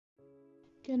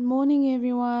Good morning,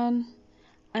 everyone,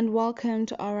 and welcome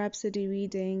to our Rhapsody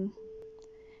reading.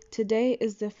 Today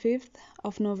is the 5th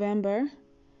of November,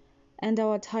 and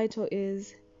our title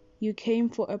is You Came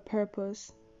for a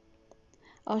Purpose.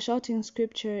 Our shouting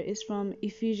scripture is from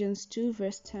Ephesians 2,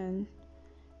 verse 10,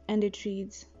 and it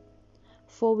reads,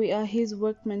 For we are his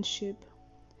workmanship,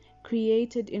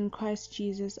 created in Christ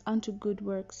Jesus unto good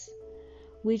works,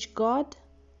 which God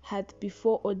hath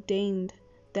before ordained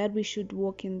that we should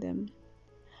walk in them.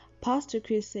 Pastor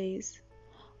Chris says,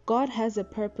 God has a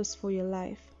purpose for your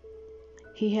life.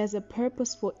 He has a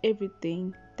purpose for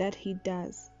everything that he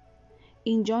does.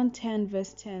 In John 10,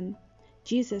 verse 10,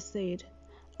 Jesus said,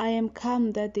 I am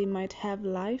come that they might have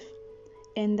life,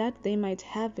 and that they might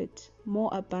have it more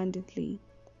abundantly.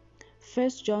 1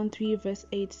 John 3, verse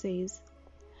 8 says,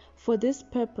 For this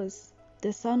purpose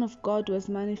the Son of God was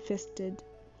manifested,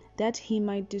 that he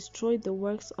might destroy the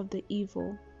works of the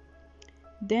evil.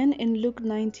 Then in Luke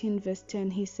 19, verse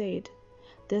 10, he said,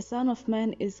 The Son of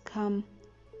Man is come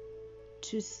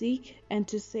to seek and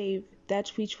to save that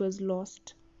which was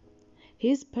lost.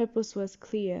 His purpose was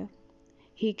clear.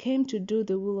 He came to do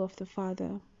the will of the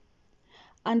Father.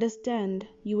 Understand,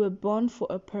 you were born for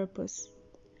a purpose.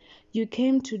 You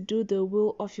came to do the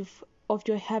will of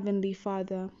your heavenly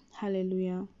Father.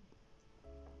 Hallelujah.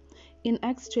 In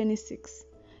Acts 26,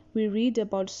 we read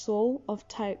about Saul of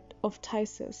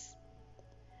Tarsus,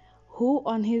 who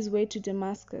on his way to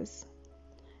Damascus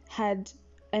had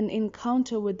an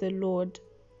encounter with the Lord.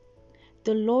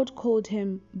 The Lord called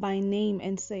him by name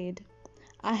and said,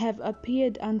 I have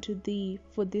appeared unto thee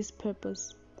for this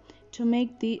purpose, to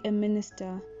make thee a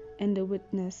minister and a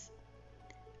witness.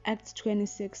 Acts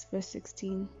 26, verse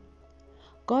 16.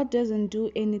 God doesn't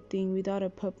do anything without a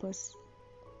purpose.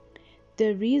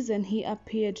 The reason he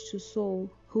appeared to Saul,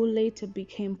 who later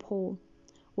became Paul,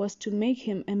 was to make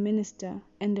him a minister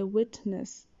and a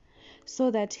witness, so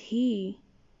that he,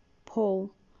 Paul,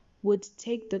 would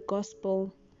take the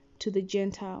gospel to the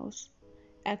Gentiles.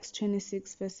 Acts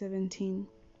 26, verse 17.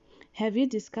 Have you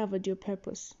discovered your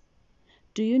purpose?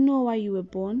 Do you know why you were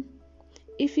born?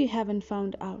 If you haven't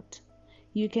found out,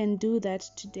 you can do that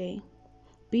today.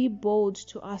 Be bold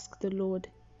to ask the Lord.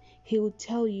 He'll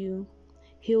tell you,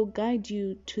 he'll guide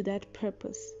you to that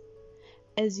purpose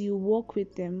as you walk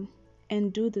with them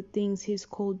and do the things he's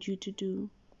called you to do.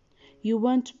 You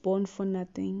weren't born for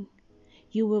nothing.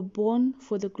 You were born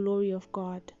for the glory of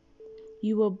God.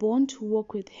 You were born to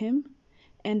walk with him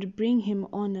and bring him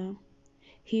honor.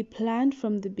 He planned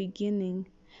from the beginning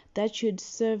that you'd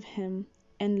serve him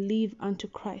and live unto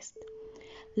Christ.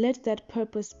 Let that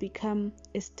purpose become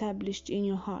established in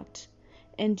your heart,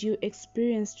 and you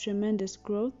experience tremendous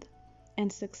growth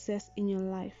and success in your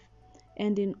life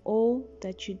and in all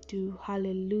that you do.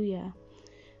 Hallelujah.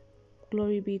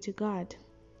 Glory be to God.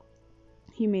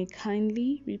 You may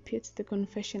kindly repeat the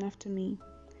confession after me.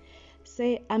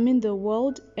 Say, I'm in the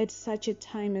world at such a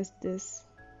time as this,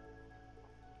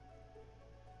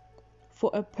 for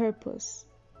a purpose,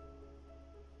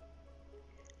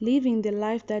 living the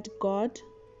life that God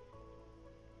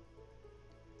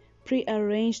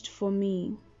prearranged for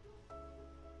me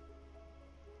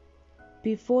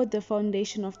before the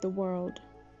foundation of the world.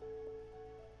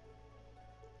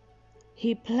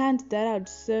 He planned that I'd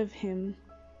serve him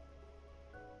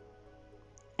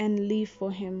and live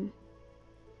for him,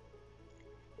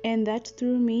 and that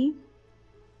through me,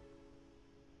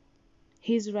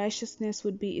 his righteousness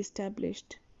would be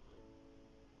established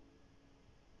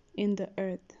in the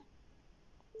earth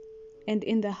and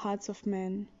in the hearts of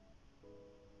men.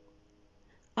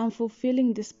 I'm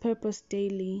fulfilling this purpose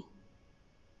daily.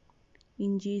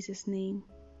 In Jesus' name,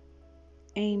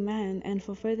 amen. And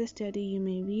for further study, you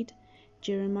may read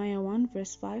Jeremiah 1,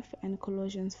 verse 5 and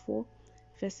Colossians 4,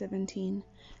 verse 17.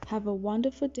 Have a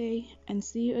wonderful day and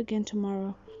see you again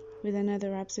tomorrow with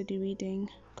another Rhapsody reading.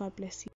 God bless you.